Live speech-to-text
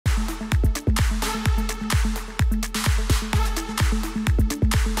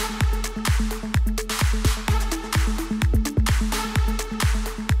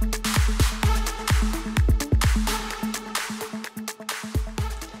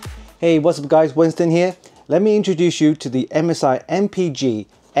Hey, what's up guys, Winston here. Let me introduce you to the MSI MPG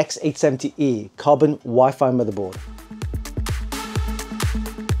X870E carbon Wi-Fi motherboard.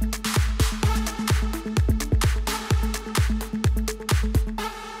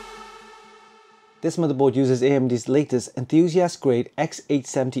 This motherboard uses AMD's latest enthusiast-grade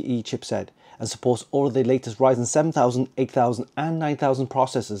X870E chipset and supports all of the latest Ryzen 7000, 8000 and 9000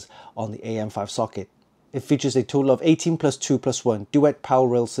 processors on the AM5 socket. It features a total of 18+2+1 Duet Power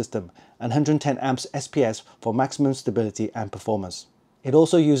Rail System and 110 amps SPS for maximum stability and performance. It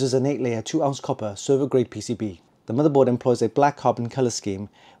also uses an 8-layer 2-ounce copper server-grade PCB. The motherboard employs a black carbon color scheme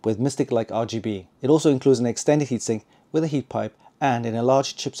with Mystic-like RGB. It also includes an extended heatsink with a heat pipe and an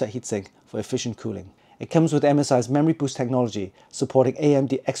enlarged chipset heatsink for efficient cooling. It comes with MSI's Memory Boost technology, supporting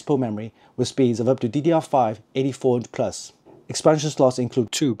AMD Expo memory with speeds of up to DDR5 8400+. Expansion slots include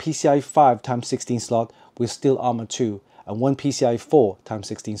 2 PCIe 5x16 slot with steel armor 2 and 1 PCIe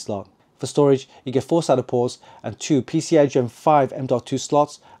 4x16 slot. For storage, you get 4 SATA ports and 2 PCIe Gen 5 M.2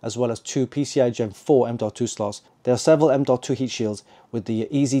 slots as well as 2 PCIe Gen 4 M.2 slots. There are several M.2 heat shields with the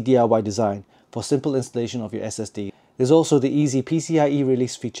easy DIY design for simple installation of your SSD. There's also the easy PCIe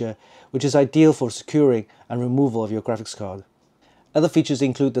release feature, which is ideal for securing and removal of your graphics card. Other features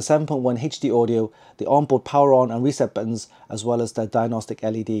include the 7.1 HD audio, the onboard power on and reset buttons, as well as the diagnostic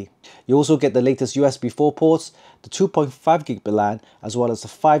LED. You also get the latest USB 4 ports, the 2.5 gigabit LAN, as well as the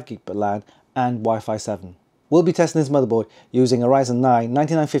 5 gigabit LAN and Wi-Fi 7. We'll be testing this motherboard using a Ryzen 9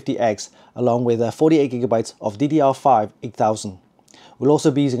 9950X along with 48GB of DDR5 8000. We'll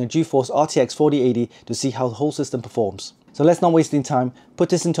also be using a GeForce RTX 4080 to see how the whole system performs. So let's not waste any time, put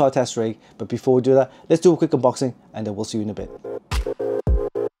this into our test rig, but before we do that, let's do a quick unboxing and then we'll see you in a bit.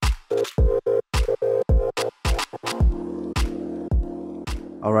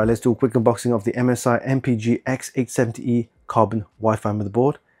 Alright, let's do a quick unboxing of the MSI MPG X870E carbon Wi-Fi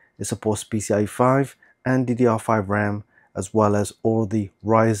motherboard. It supports PCIe 5 and DDR5 RAM, as well as all the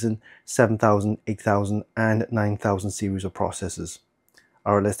Ryzen 7000, 8000 and 9000 series of processors.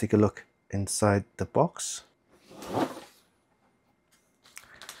 Alright, let's take a look inside the box.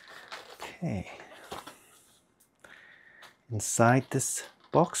 Okay. Inside this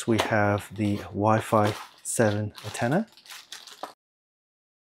box we have the Wi-Fi 7 antenna.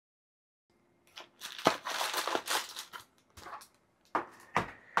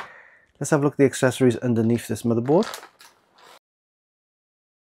 Let's have a look at the accessories underneath this motherboard.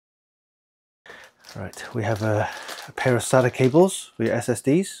 Right, we have a pair of SATA cables for your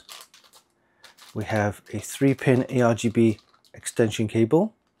SSDs. We have a 3-pin ARGB extension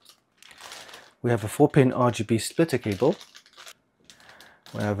cable. We have a 4-pin RGB splitter cable.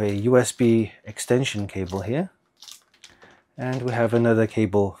 We have a USB extension cable here. And we have another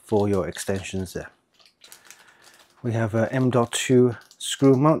cable for your extensions there. We have a M.2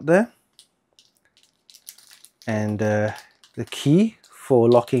 screw mount there. And the key for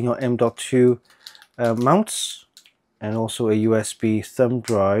locking your M.2 mounts, and also a USB thumb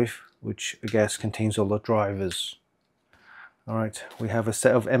drive, which I guess contains all the drivers. Alright, we have a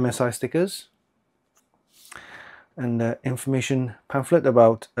set of MSI stickers and information pamphlet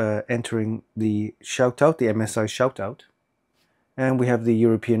about entering the shoutout, the MSI shoutout. And we have the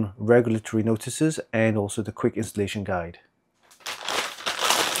European regulatory notices and also the quick installation guide.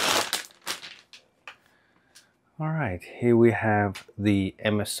 Alright, here we have the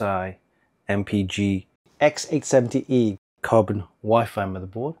MSI MPG X870E carbon Wi-Fi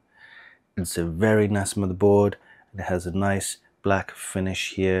motherboard. It's a very nice motherboard. It has a nice black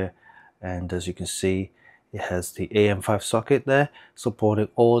finish here, and as you can see, it has the AM5 socket there, supporting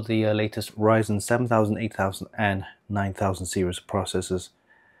all the latest Ryzen 7000, 8000 and 9000 series processors.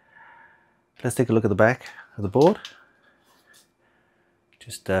 Let's take a look at the back of the board.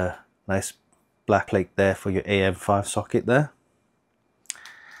 Just a nice black plate there for your AM5 socket there.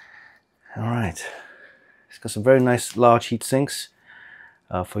 Alright, it's got some very nice large heat sinks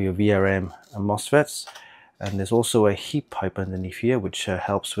for your VRM and MOSFETs, and there's also a heat pipe underneath here which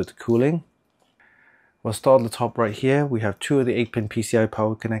helps with cooling. We'll start at the top right here. We have 2 of the 8-pin PCI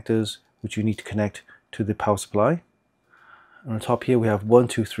power connectors which you need to connect to the power supply. On the top here we have 4 of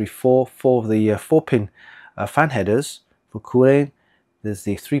the 4-pin fan headers for cooling. There's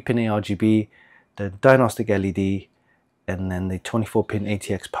the 3-pin ARGB, the diagnostic LED, and then the 24-pin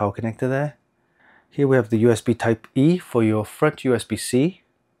ATX power connector there. Here we have the USB type E for your front USB-C.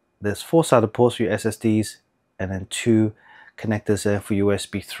 There's 4 SATA ports for your SSDs, and then 2 connectors there for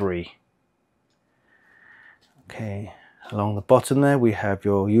USB 3. Okay, along the bottom there we have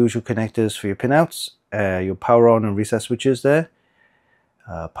your usual connectors for your pinouts, your power on and reset switches there,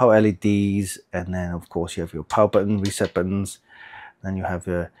 power LEDs, and then of course you have your power button, reset buttons. Then you have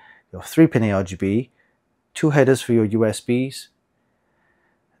your 3-pin RGB, 2 headers for your USBs,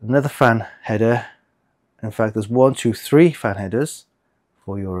 another fan header. In fact, there's 1, 2, 3 fan headers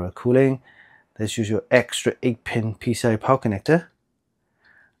for your cooling. There's your extra 8-pin PCI power connector.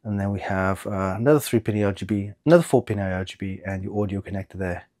 And then we have another 3-pin RGB, another 4-pin RGB, and your audio connector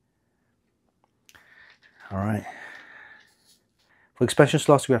there. All right. For expansion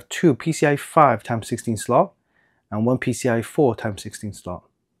slots, we have 2 PCI 5x16 slot and 1 PCI 4x16 slot.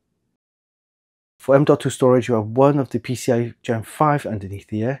 For M.2 storage, you have one of the PCI Gen 5 underneath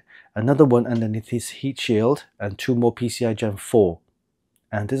here, another one underneath this heat shield, and 2 more PCI Gen 4.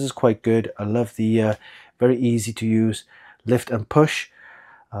 And this is quite good. I love the very easy to use lift and push,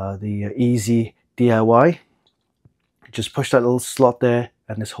 the easy DIY. Just push that little slot there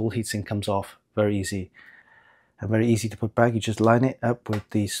and this whole heatsink comes off. Very easy. And very easy to put back. You just line it up with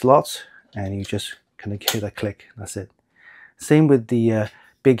the slots and you just kind of hear that click. That's it. Same with the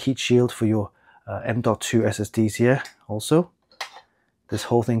big heat shield for your M.2 SSDs here also. This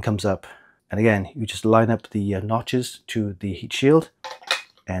whole thing comes up. And again, you just line up the notches to the heat shield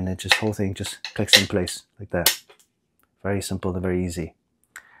and it just whole thing just clicks in place like that. Very simple and very easy.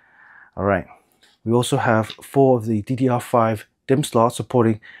 All right. We also have 4 of the DDR5 DIMM slots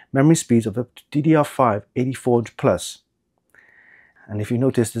supporting memory speeds of up to DDR5 8400 plus. And if you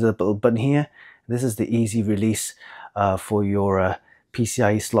notice, there's a little button here. This is the easy release for your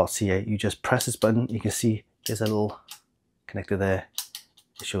PCIe slots here. You just press this button. You can see there's a little connector there.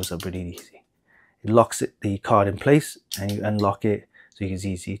 It shows up really easy. It locks the card in place and you unlock it so it's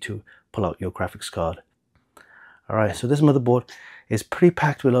easy to pull out your graphics card. All right, so this motherboard is pretty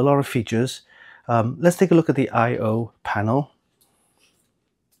packed with a lot of features. Let's take a look at the I/O panel.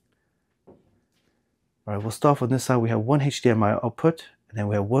 All right, we'll start on this side. We have 1 HDMI output, and then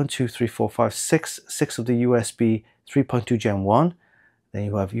we have 1, 2, 3, 4, 5, 6 of the USB 3.2 Gen 1. Then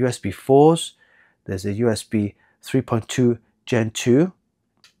you have USB 4s. There's a USB 3.2 Gen 2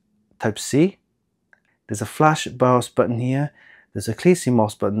 Type C. There's a flash BIOS button here. There's a clear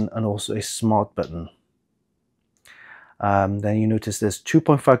CMOS button and also a smart button. Then you notice there's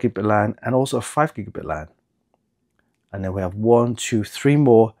 2.5 gigabit LAN and also a 5 gigabit LAN. And then we have 1, 2, 3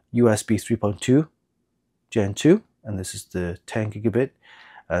 more USB 3.2 Gen 2, and this is the 10 gigabit.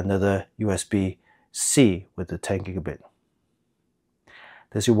 Another USB-C with the 10 gigabit.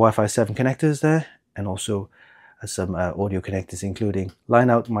 There's your Wi-Fi 7 connectors there, and also some audio connectors including line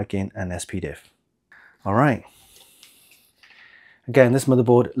out, mic in, and SPDIF. All right. Again, this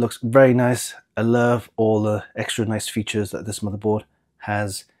motherboard looks very nice. I love all the extra nice features that this motherboard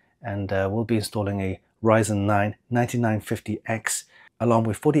has, and we'll be installing a Ryzen 9 9950X along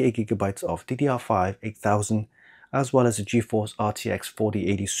with 48 gigabytes of DDR5 8000 as well as a GeForce RTX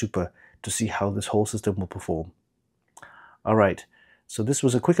 4080 Super to see how this whole system will perform. Alright, so this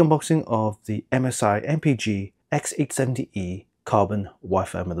was a quick unboxing of the MSI MPG X870E Carbon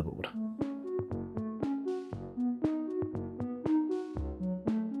Wi-Fi motherboard.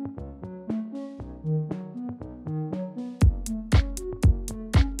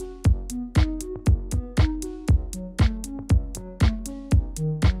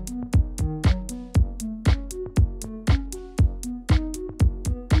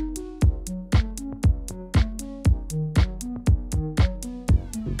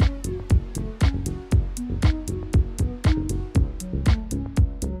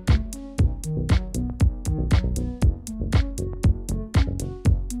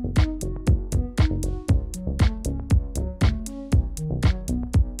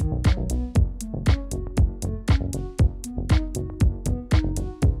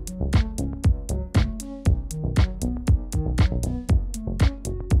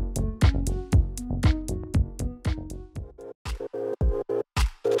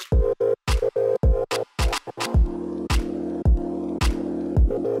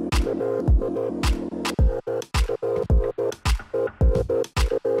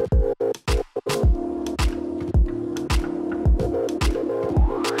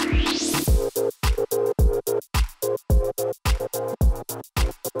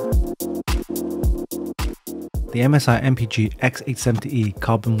 The MSI MPG X870E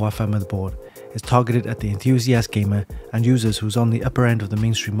Carbon Wi-Fi motherboard is targeted at the enthusiast gamer and users who's on the upper end of the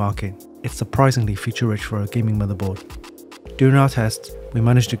mainstream market. It's surprisingly feature-rich for a gaming motherboard. During our tests, we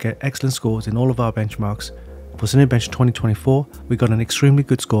managed to get excellent scores in all of our benchmarks. For Cinebench 2024, we got an extremely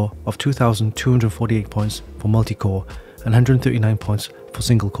good score of 2,248 points for multi-core and 139 points for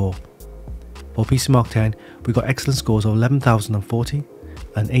single-core. For PCMark 10, we got excellent scores of 11,040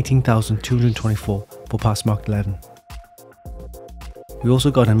 and 18,224 for Passmark 11. We also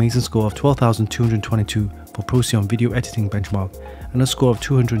got an amazing score of 12,222 for Procyon Video Editing Benchmark and a score of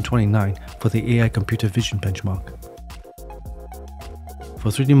 229 for the AI Computer Vision benchmark. For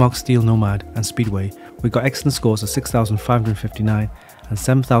 3D Mark Steel Nomad and Speedway, we got excellent scores of 6,559 and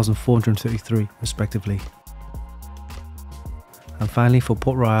 7,433 respectively. And finally for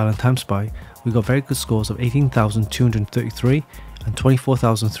Port Royal and TimeSpy, we got very good scores of 18,233 and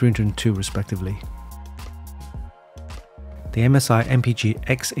 24,302 respectively. The MSI MPG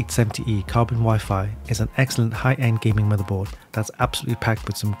X870E Carbon Wi-Fi is an excellent high-end gaming motherboard that's absolutely packed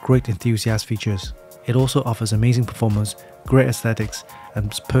with some great enthusiast features. It also offers amazing performance, great aesthetics,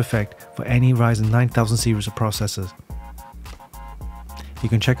 and is perfect for any Ryzen 9000 series of processors. You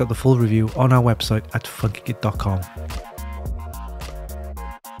can check out the full review on our website at funkykit.com.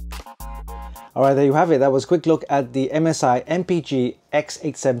 Alright, there you have it. That was a quick look at the MSI MPG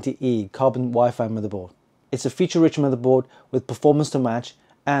X870E Carbon Wi-Fi motherboard. It's a feature-rich motherboard with performance to match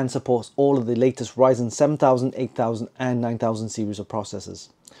and supports all of the latest Ryzen 7000, 8000 and 9000 series of processors.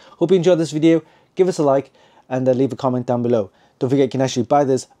 Hope you enjoyed this video. Give us a like and leave a comment down below. Don't forget you can actually buy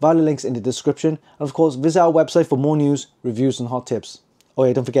this via the links in the description, and of course visit our website for more news, reviews and hot tips. Oh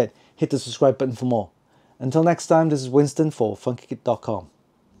yeah, don't forget, hit the subscribe button for more. Until next time, this is Winston for Funkykit.com.